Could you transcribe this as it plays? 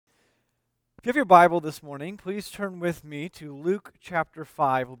If you have your Bible this morning, please turn with me to Luke chapter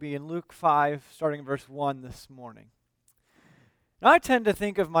 5. We'll be in Luke 5, starting in verse 1 this morning. Now, I tend to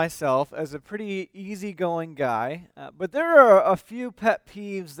think of myself as a pretty easygoing guy, but there are a few pet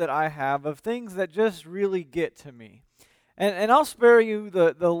peeves that I have of things that just really get to me. And I'll spare you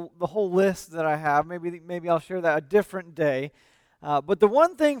the whole list that I have. Maybe I'll share that a different day. But the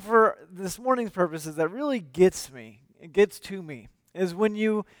one thing for this morning's purposes that really gets to me, is when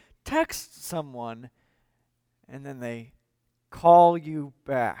you text someone and then they call you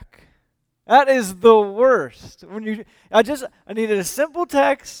back. That is the worst. I needed a simple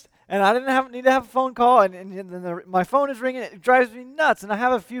text, and I didn't need to have a phone call, and then my phone is ringing. It drives me nuts. And I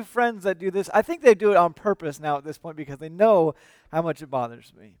have a few friends that do this. I think they do it on purpose now at this point because they know how much it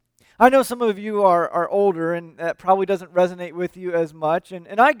bothers me. I know some of you are older, and that probably doesn't resonate with you as much,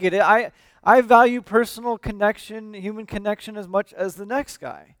 and I get it. I value personal connection, human connection, as much as the next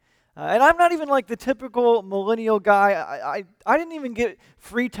guy. And I'm not even like the typical millennial guy. I didn't even get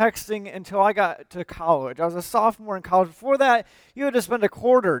free texting until I got to college. I was a sophomore in college. Before that, you had to spend a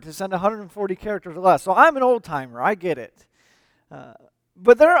quarter to send 140 characters or less. So I'm an old timer. I get it.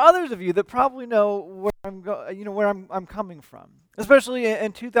 But there are others of you that probably know where I'm coming from. Especially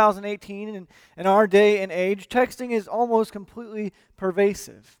in 2018 and in our day and age, texting is almost completely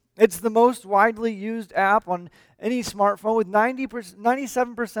pervasive. It's the most widely used app on any smartphone, with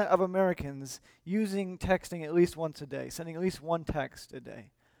 97% of Americans using texting at least once a day, sending at least one text a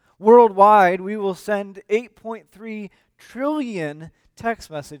day. Worldwide, we will send 8.3 trillion text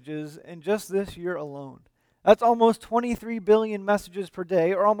messages in just this year alone. That's almost 23 billion messages per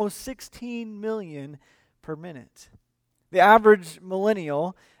day, or almost 16 million per minute. The average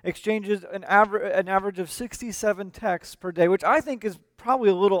millennial exchanges an average of 67 texts per day, which I think is probably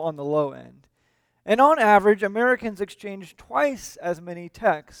a little on the low end. And on average, Americans exchange twice as many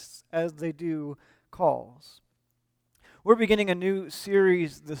texts as they do calls. We're beginning a new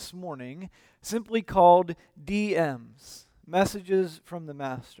series this morning simply called DMs, Messages from the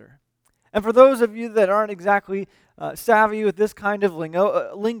Master. And for those of you that aren't exactly savvy with this kind of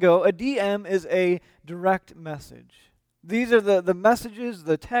lingo, a DM is a direct message. These are the messages,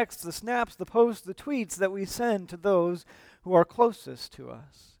 the texts, the snaps, the posts, the tweets that we send to those who are closest to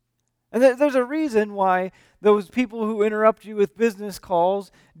us. And there's a reason why those people who interrupt you with business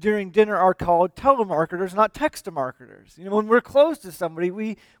calls during dinner are called telemarketers, not text-marketers. When we're close to somebody,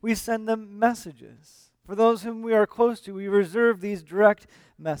 we send them messages. For those whom we are close to, we reserve these direct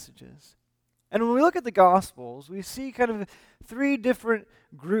messages. And when we look at the Gospels, we see kind of three different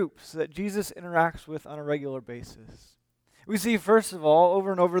groups that Jesus interacts with on a regular basis. We see, first of all,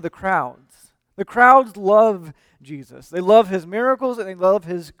 over and over, the crowds. The crowds love Jesus. They love his miracles and they love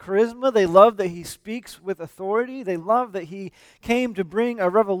his charisma. They love that he speaks with authority. They love that he came to bring a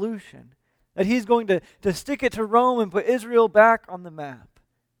revolution, that he's going to stick it to Rome and put Israel back on the map.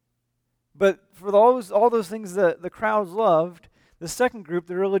 But for all those things that the crowds loved, the second group,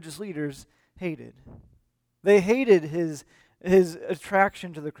 the religious leaders, hated. They hated his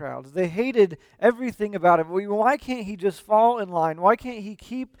attraction to the crowds. They hated everything about him. Why can't he just fall in line? Why can't he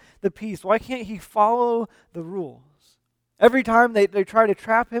keep the peace? Why can't he follow the rules? Every time they try to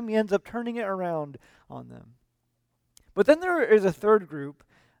trap him, he ends up turning it around on them. But then there is a third group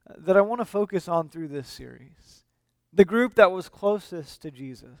that I want to focus on through this series. The group that was closest to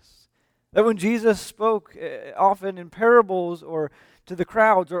Jesus. That when Jesus spoke, often in parables or to the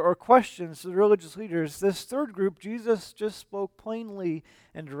crowds or questions to the religious leaders, this third group, Jesus just spoke plainly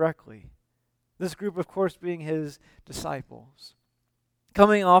and directly. This group, of course, being his disciples.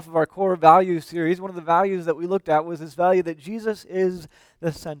 Coming off of our core values series, one of the values that we looked at was this value that Jesus is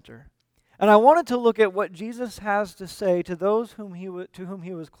the center. And I wanted to look at what Jesus has to say to those to whom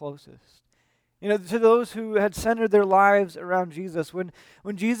he was closest. To those who had centered their lives around Jesus. When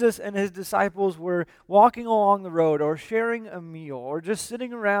Jesus and his disciples were walking along the road or sharing a meal or just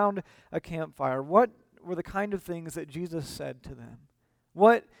sitting around a campfire, what were the kind of things that Jesus said to them?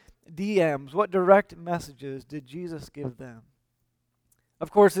 What DMs, what direct messages did Jesus give them? Of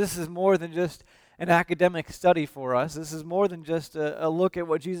course, this is more than just an academic study for us. This is more than just a look at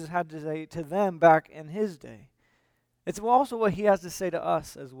what Jesus had to say to them back in his day. It's also what he has to say to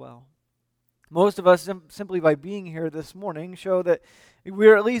us as well. Most of us, simply by being here this morning, show that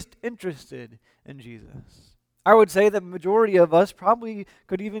we're at least interested in Jesus. I would say the majority of us probably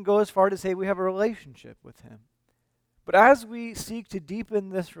could even go as far to say we have a relationship with him. But as we seek to deepen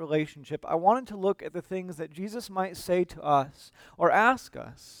this relationship, I wanted to look at the things that Jesus might say to us or ask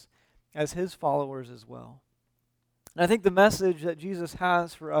us as his followers as well. And I think the message that Jesus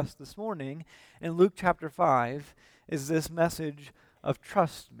has for us this morning in Luke chapter 5 is this message of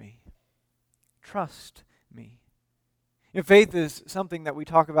trust me. trust me? Faith is something that we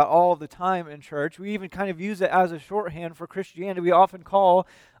talk about all the time in church. We even kind of use it as a shorthand for Christianity. We often call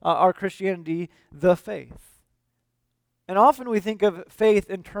our Christianity the faith. And often we think of faith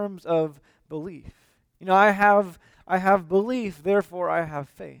in terms of belief. I have belief, therefore I have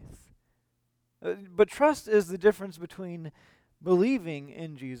faith. But trust is the difference between believing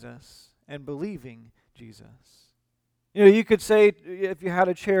in Jesus and believing Jesus. You could say, if you had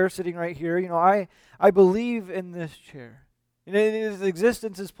a chair sitting right here, I believe in this chair. Its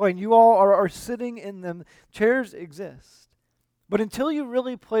existence is plain. You all are sitting in them. Chairs exist. But until you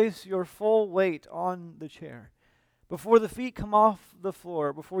really place your full weight on the chair, before the feet come off the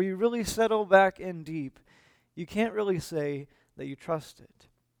floor, before you really settle back in deep, you can't really say that you trust it.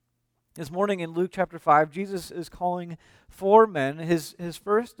 This morning in Luke chapter 5, Jesus is calling 4 men, his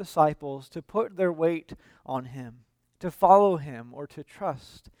first disciples, to put their weight on him, to follow him, or to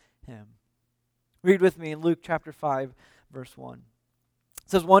trust him. Read with me in Luke chapter 5, verse 1. It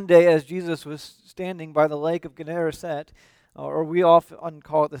says, "One day as Jesus was standing by the lake of Gennesaret, or we often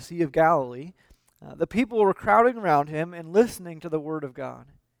call it the Sea of Galilee, the people were crowding around him and listening to the word of God.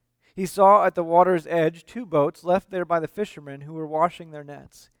 He saw at the water's edge 2 boats left there by the fishermen who were washing their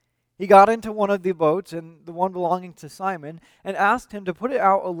nets. He got into one of the boats, and the one belonging to Simon, and asked him to put it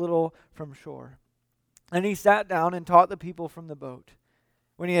out a little from shore. And he sat down and taught the people from the boat.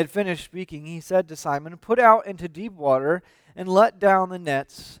 When he had finished speaking, he said to Simon, 'Put out into deep water and let down the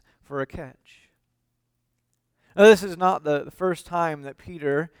nets for a catch.'" Now, this is not the first time that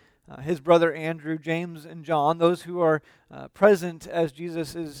Peter, his brother Andrew, James, and John, those who are present as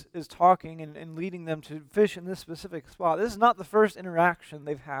Jesus is talking and leading them to fish in this specific spot, this is not the first interaction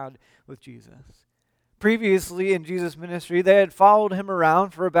they've had with Jesus. Previously in Jesus' ministry, they had followed him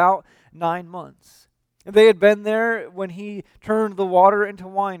around for about 9 months. They had been there when he turned the water into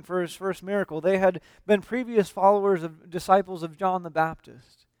wine for his first miracle. They had been previous followers of disciples of John the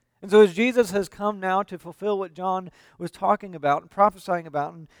Baptist. And so as Jesus has come now to fulfill what John was talking about and prophesying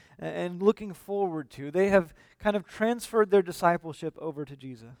about and looking forward to, they have kind of transferred their discipleship over to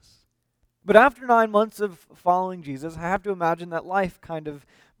Jesus. But after 9 months of following Jesus, I have to imagine that life kind of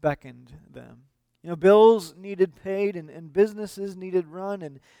beckoned them. Bills needed paid and businesses needed run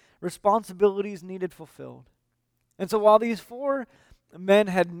and responsibilities needed fulfilled. And so while these 4 men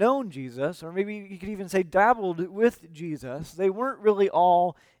had known Jesus, or maybe you could even say dabbled with Jesus, they weren't really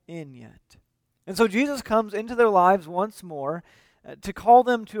all in yet. And so Jesus comes into their lives once more to call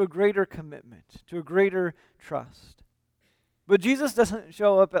them to a greater commitment, to a greater trust. But Jesus doesn't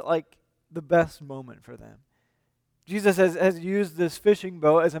show up at the best moment for them. Jesus has used this fishing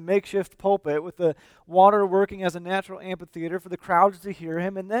boat as a makeshift pulpit with the water working as a natural amphitheater for the crowds to hear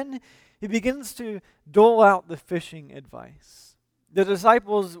him, and then he begins to dole out the fishing advice. The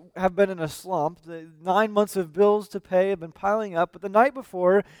disciples have been in a slump. The 9 months of bills to pay have been piling up, but the night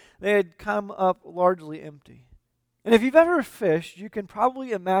before, they had come up largely empty. And if you've ever fished, you can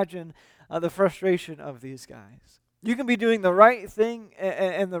probably imagine the frustration of these guys. You can be doing the right thing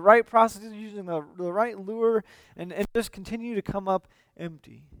and the right processes, using the right lure, and just continue to come up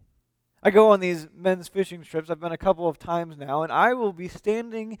empty. I go on these men's fishing trips. I've been a couple of times now, and I will be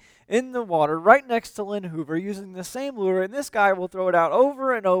standing in the water right next to Lynn Hoover using the same lure, and this guy will throw it out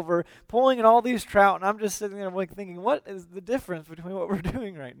over and over, pulling in all these trout, and I'm just sitting there thinking, what is the difference between what we're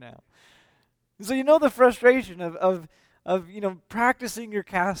doing right now? So the frustration of practicing your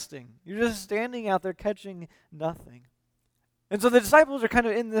casting. You're just standing out there catching nothing. And so the disciples are kind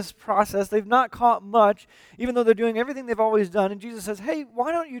of in this process. They've not caught much, even though they're doing everything they've always done. And Jesus says, "Hey,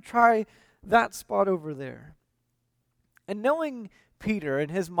 why don't you try that spot over there?" And knowing Peter and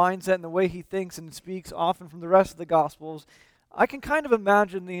his mindset and the way he thinks and speaks often from the rest of the Gospels, I can kind of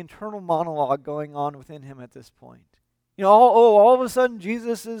imagine the internal monologue going on within him at this point. All of a sudden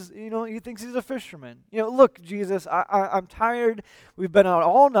Jesus is, he thinks he's a fisherman. Look, Jesus, I'm tired. We've been out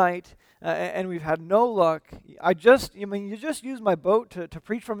all night. And we've had no luck. You just use my boat to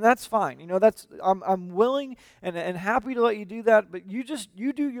preach from. That's fine. I'm willing and happy to let you do that. But you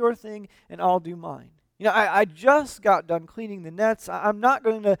do your thing, and I'll do mine. I just got done cleaning the nets. I'm not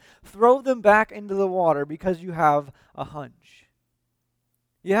going to throw them back into the water because you have a hunch.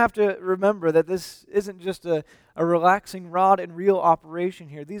 You have to remember that this isn't just a relaxing rod and reel operation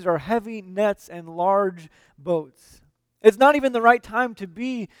here. These are heavy nets and large boats. It's not even the right time to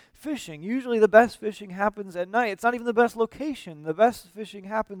be fishing. Usually the best fishing happens at night. It's not even the best location. The best fishing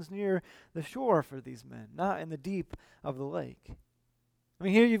happens near the shore for these men, not in the deep of the lake.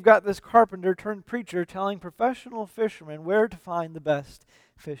 Here you've got this carpenter turned preacher telling professional fishermen where to find the best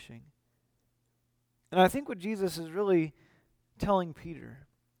fishing. And I think what Jesus is really telling Peter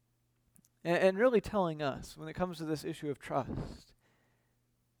and really telling us when it comes to this issue of trust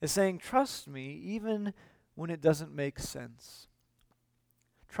is saying, trust me even when it doesn't make sense.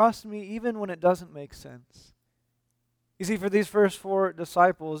 Trust me even when it doesn't make sense. You see, for these first 4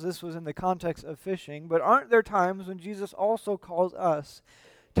 disciples, this was in the context of fishing, but aren't there times when Jesus also calls us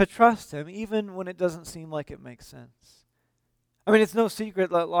to trust him even when it doesn't seem like it makes sense? I mean, it's no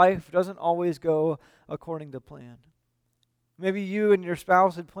secret that life doesn't always go according to plan. Maybe you and your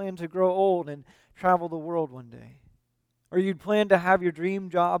spouse had planned to grow old and travel the world one day. Or you'd planned to have your dream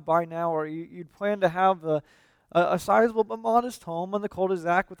job by now, or you'd planned to have a sizable but modest home on the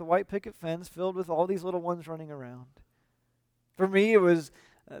cul-de-sac with a white picket fence filled with all these little ones running around. For me, it was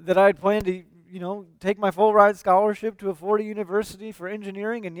that I had planned to, take my full ride scholarship to a Florida university for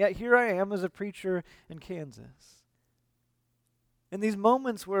engineering, and yet here I am as a preacher in Kansas. In these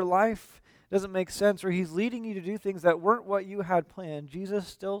moments where life doesn't make sense, or he's leading you to do things that weren't what you had planned, Jesus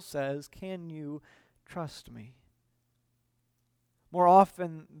still says, can you trust me? More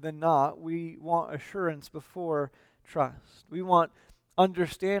often than not, we want assurance before trust. We want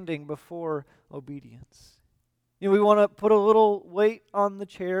understanding before obedience. We want to put a little weight on the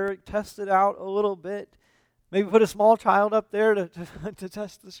chair, test it out a little bit, maybe put a small child up there to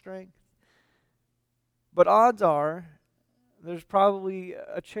test the strength. But odds are, there's probably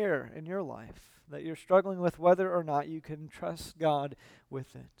a chair in your life that you're struggling with whether or not you can trust God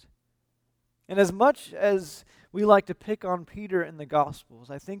with it. And as much as we like to pick on Peter in the Gospels,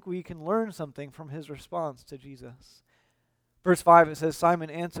 I think we can learn something from his response to Jesus. Verse 5, it says, Simon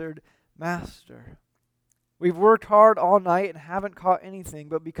answered, Master, we've worked hard all night and haven't caught anything,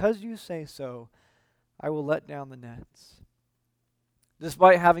 but because you say so, I will let down the nets.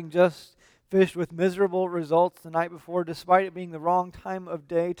 Despite having just fished with miserable results the night before, despite it being the wrong time of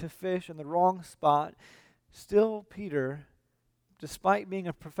day to fish in the wrong spot, still Peter, despite being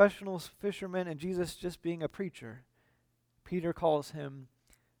a professional fisherman and Jesus just being a preacher, Peter calls him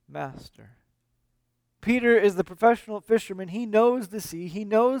Master. Peter is the professional fisherman. He knows the sea. He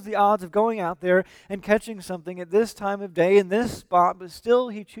knows the odds of going out there and catching something at this time of day in this spot, but still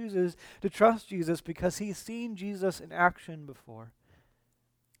he chooses to trust Jesus because he's seen Jesus in action before.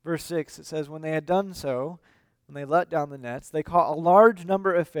 Verse 6, it says, when they had done so, when they let down the nets, they caught a large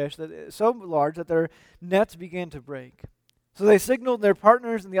number of fish, so large that their nets began to break. So they signaled their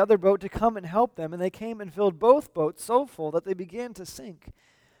partners in the other boat to come and help them, and they came and filled both boats so full that they began to sink.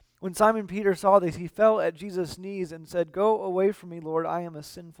 When Simon Peter saw this, he fell at Jesus' knees and said, Go away from me, Lord, I am a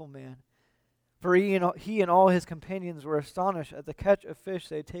sinful man. For he and all his companions were astonished at the catch of fish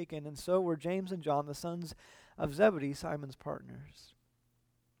they had taken, and so were James and John, the sons of Zebedee, Simon's partners.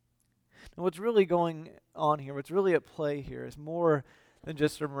 Now what's really going on here, what's really at play here is more than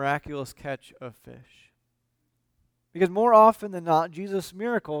just a miraculous catch of fish. Because more often than not, Jesus'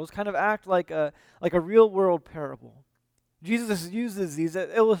 miracles kind of act like a real-world parable. Jesus uses these as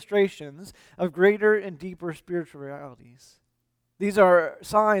illustrations of greater and deeper spiritual realities. These are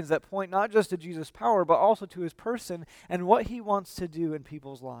signs that point not just to Jesus' power, but also to his person and what he wants to do in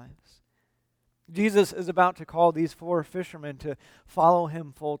people's lives. Jesus is about to call these 4 fishermen to follow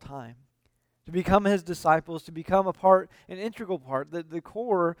him full time, to become his disciples, to become an integral part, the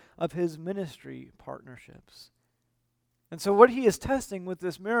core of his ministry partnerships. And so what he is testing with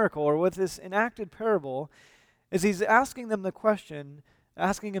this miracle or with this enacted parable is he's asking them the question,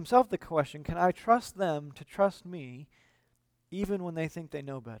 asking himself the question, can I trust them to trust me even when they think they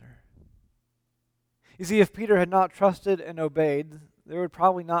know better? You see, if Peter had not trusted and obeyed, there would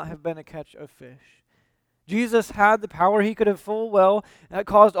probably not have been a catch of fish. Jesus had the power. He could have full well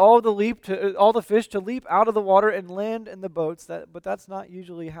caused all the fish to leap out of the water and land in the boats, but that's not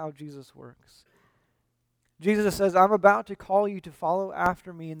usually how Jesus works. Jesus says, I'm about to call you to follow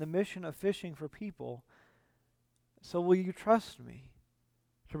after me in the mission of fishing for people. So will you trust me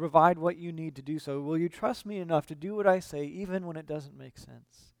to provide what you need to do so? Will you trust me enough to do what I say even when it doesn't make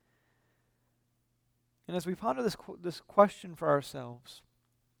sense? And as we ponder this question for ourselves,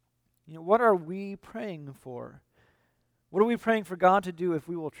 what are we praying for? What are we praying for God to do if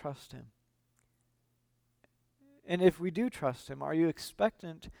we will trust him? And if we do trust him, are you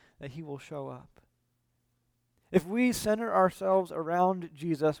expectant that he will show up? If we center ourselves around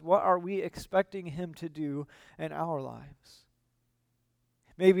Jesus, what are we expecting him to do in our lives?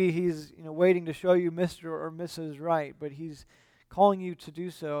 Maybe he's waiting to show you Mr. or Mrs. Right, but he's calling you to do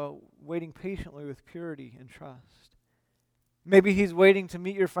so, waiting patiently with purity and trust. Maybe he's waiting to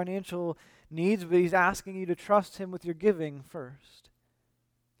meet your financial needs, but he's asking you to trust him with your giving first.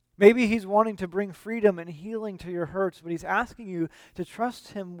 Maybe he's wanting to bring freedom and healing to your hurts, but he's asking you to trust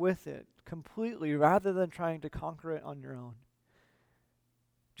him with it completely rather than trying to conquer it on your own.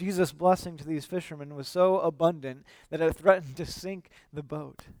 Jesus' blessing to these fishermen was so abundant that it threatened to sink the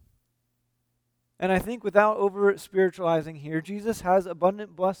boat. And I think without over-spiritualizing here, Jesus has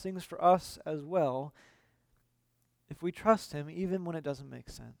abundant blessings for us as well if we trust him even when it doesn't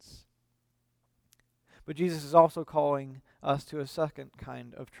make sense. But Jesus is also calling us to a second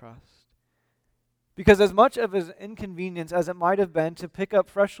kind of trust. Because as much of an inconvenience as it might have been to pick up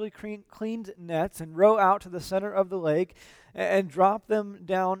freshly cleaned nets and row out to the center of the lake and drop them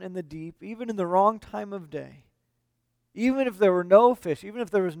down in the deep, even in the wrong time of day, even if there were no fish, even if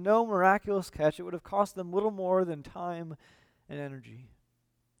there was no miraculous catch, it would have cost them little more than time and energy.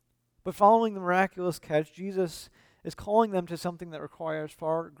 But following the miraculous catch, Jesus is calling them to something that requires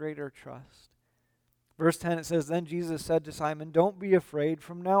far greater trust. Verse 10, it says, "Then Jesus said to Simon, 'Don't be afraid.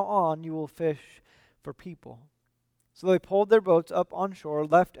 From now on you will fish for people.' So they pulled their boats up on shore,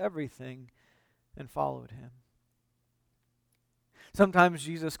 left everything, and followed him." Sometimes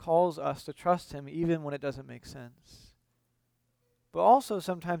Jesus calls us to trust him even when it doesn't make sense. But also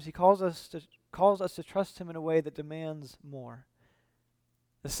sometimes he calls us to trust him in a way that demands more.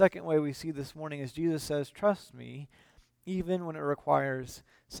 The second way we see this morning is Jesus says, "Trust me even when it requires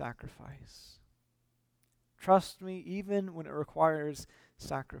sacrifice." Trust me even when it requires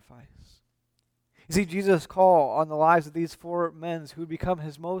sacrifice. You see, Jesus' call on the lives of these four men who would become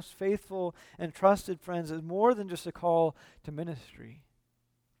his most faithful and trusted friends is more than just a call to ministry.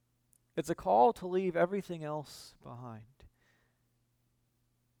 It's a call to leave everything else behind.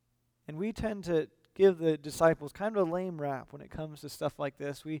 And we tend to give the disciples kind of a lame rap when it comes to stuff like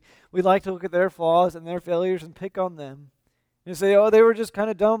this. We like to look at their flaws and their failures and pick on them. And say, oh, they were just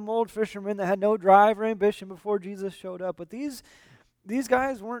kind of dumb old fishermen that had no drive or ambition before Jesus showed up. But these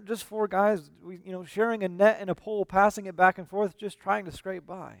guys weren't just four guys, sharing a net and a pole, passing it back and forth, just trying to scrape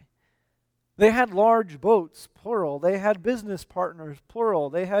by. They had large boats, plural. They had business partners, plural.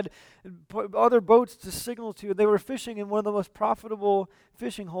 They had other boats to signal to. They were fishing in one of the most profitable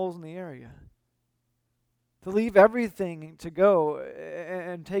fishing holes in the area. To leave everything to go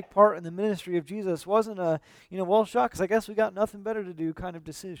and take part in the ministry of Jesus wasn't a, well, shucks, I guess we got nothing better to do kind of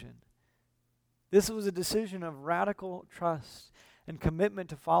decision. This was a decision of radical trust and commitment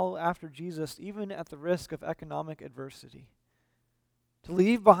to follow after Jesus, even at the risk of economic adversity. To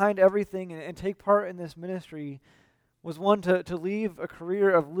leave behind everything and take part in this ministry was one to leave a career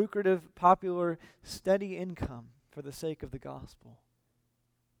of lucrative, popular, steady income for the sake of the gospel.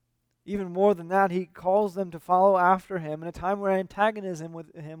 Even more than that, he calls them to follow after him in a time where antagonism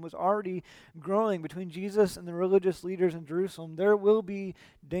with him was already growing between Jesus and the religious leaders in Jerusalem. There will be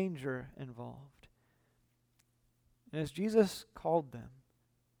danger involved. And as Jesus called them,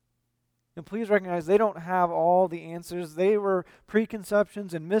 and please recognize they don't have all the answers. They were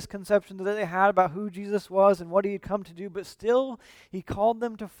preconceptions and misconceptions that they had about who Jesus was and what he had come to do, but still he called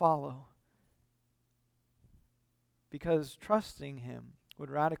them to follow because trusting him would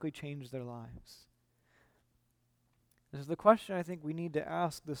radically change their lives. This is the question I think we need to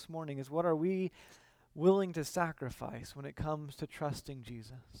ask this morning is, what are we willing to sacrifice when it comes to trusting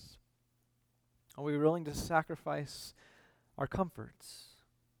Jesus? Are we willing to sacrifice our comforts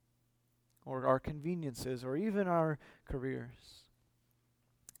or our conveniences or even our careers?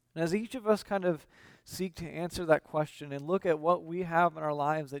 And as each of us kind of seek to answer that question and look at what we have in our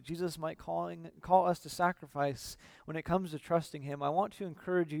lives that Jesus might call us to sacrifice when it comes to trusting him, I want to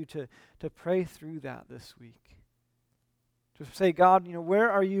encourage you to pray through that this week. To say, God, where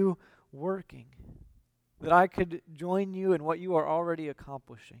are you working that I could join you in what you are already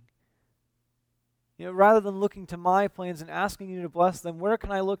accomplishing? Rather than looking to my plans and asking you to bless them, where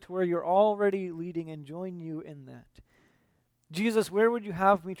can I look to where you're already leading and join you in that? Jesus, where would you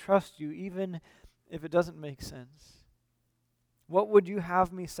have me trust you even if it doesn't make sense? What would you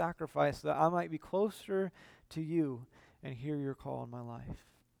have me sacrifice that I might be closer to you and hear your call in my life?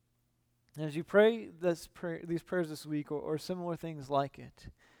 And as you pray these prayers this week or similar things like it,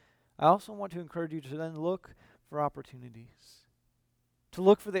 I also want to encourage you to then look for opportunities. To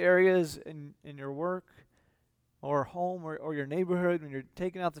look for the areas in your work or home or your neighborhood when you're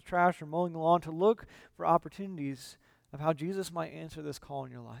taking out the trash or mowing the lawn, to look for opportunities of how Jesus might answer this call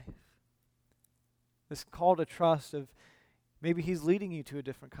in your life. This call to trust of maybe he's leading you to a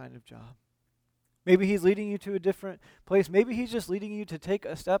different kind of job. Maybe he's leading you to a different place. Maybe he's just leading you to take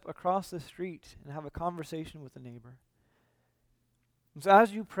a step across the street and have a conversation with a neighbor. And so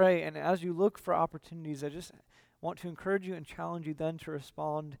as you pray and as you look for opportunities, I just want to encourage you and challenge you then to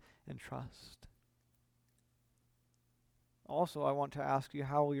respond and trust. Also, I want to ask you,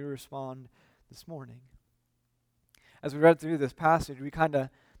 how will you respond this morning? As we read through this passage, we kind of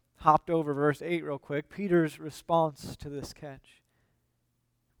hopped over verse 8 real quick, Peter's response to this catch.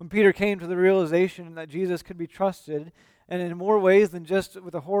 When Peter came to the realization that Jesus could be trusted, and in more ways than just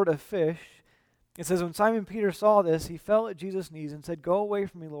with a horde of fish, it says, when Simon Peter saw this, he fell at Jesus' knees and said, "Go away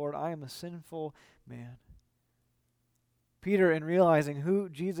from me, Lord, I am a sinful man." Peter, in realizing who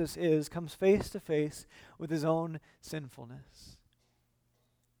Jesus is, comes face to face with his own sinfulness.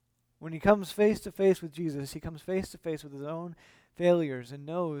 When he comes face to face with Jesus, he comes face to face with his own failures and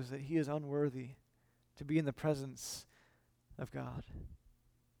knows that he is unworthy to be in the presence of God.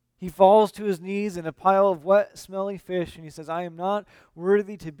 He falls to his knees in a pile of wet, smelly fish, and he says, "I am not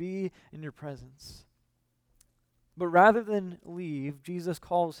worthy to be in your presence." But rather than leave, Jesus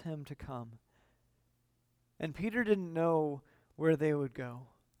calls him to come. And Peter didn't know where they would go.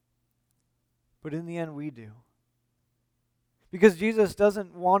 But in the end, we do. Because Jesus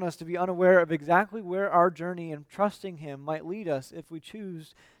doesn't want us to be unaware of exactly where our journey in trusting him might lead us if we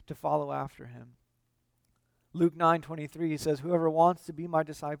choose to follow after him. Luke 9:23 says, "Whoever wants to be my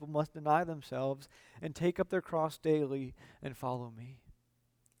disciple must deny themselves and take up their cross daily and follow me."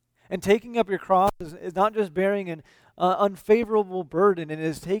 And taking up your cross is not just bearing an unfavorable burden, it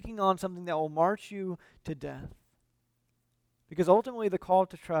is taking on something that will march you to death. Because ultimately the call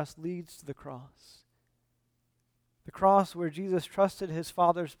to trust leads to the cross. The cross where Jesus trusted his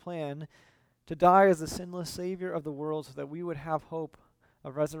Father's plan to die as the sinless Savior of the world so that we would have hope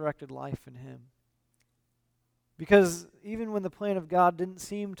of resurrected life in him. Because even when the plan of God didn't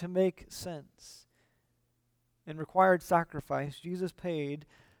seem to make sense and required sacrifice, Jesus paid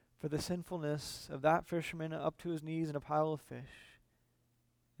for the sinfulness of that fisherman up to his knees in a pile of fish,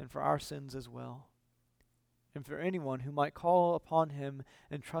 and for our sins as well, and for anyone who might call upon him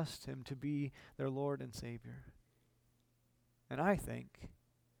and trust him to be their Lord and Savior. And I think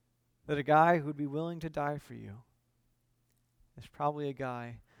that a guy who would be willing to die for you is probably a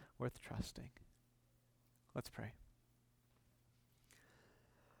guy worth trusting. Let's pray.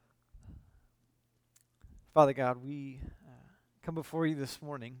 Father God, we come before you this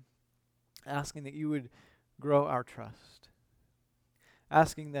morning asking that you would grow our trust.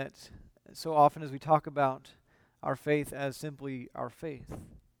 Asking that so often as we talk about our faith as simply our faith,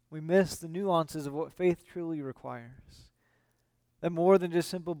 we miss the nuances of what faith truly requires. That more than just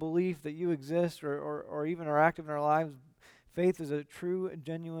simple belief that you exist or even are active in our lives, faith is a true and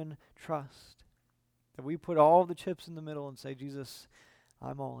genuine trust. That we put all the chips in the middle and say, "Jesus,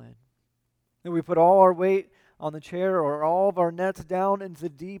 I'm all in." That we put all our weight on the chair or all of our nets down into the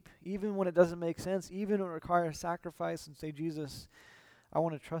deep, even when it doesn't make sense, even when it requires sacrifice, and say, "Jesus, I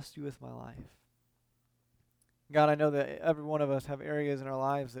want to trust you with my life." God, I know that every one of us have areas in our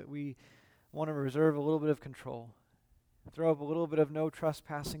lives that we want to reserve a little bit of control. Throw up a little bit of no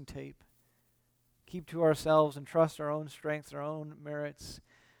trespassing tape. Keep to ourselves and trust our own strengths, our own merits.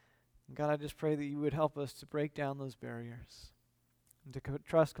 And God, I just pray that you would help us to break down those barriers and to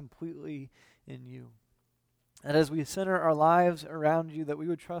trust completely in you. And as we center our lives around you, that we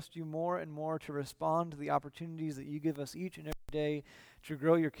would trust you more and more to respond to the opportunities that you give us each and every day to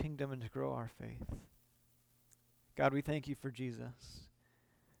grow your kingdom and to grow our faith. God, we thank you for Jesus,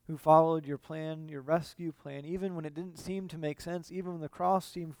 who followed your plan, your rescue plan, even when it didn't seem to make sense, even when the cross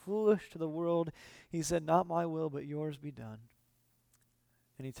seemed foolish to the world. He said, "Not my will, but yours be done."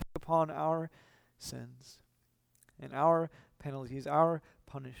 And he took upon our sins and our penalties, our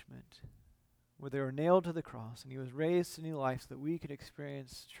punishment, where they were nailed to the cross, and he was raised to new life so that we could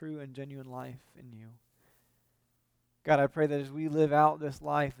experience true and genuine life in you. God, I pray that as we live out this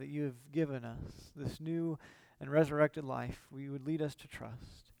life that you have given us, this new and resurrected life, we would lead us to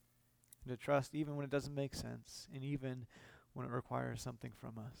trust. And to trust even when it doesn't make sense, and even when it requires something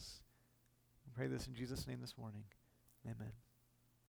from us. I pray this in Jesus' name this morning. Amen.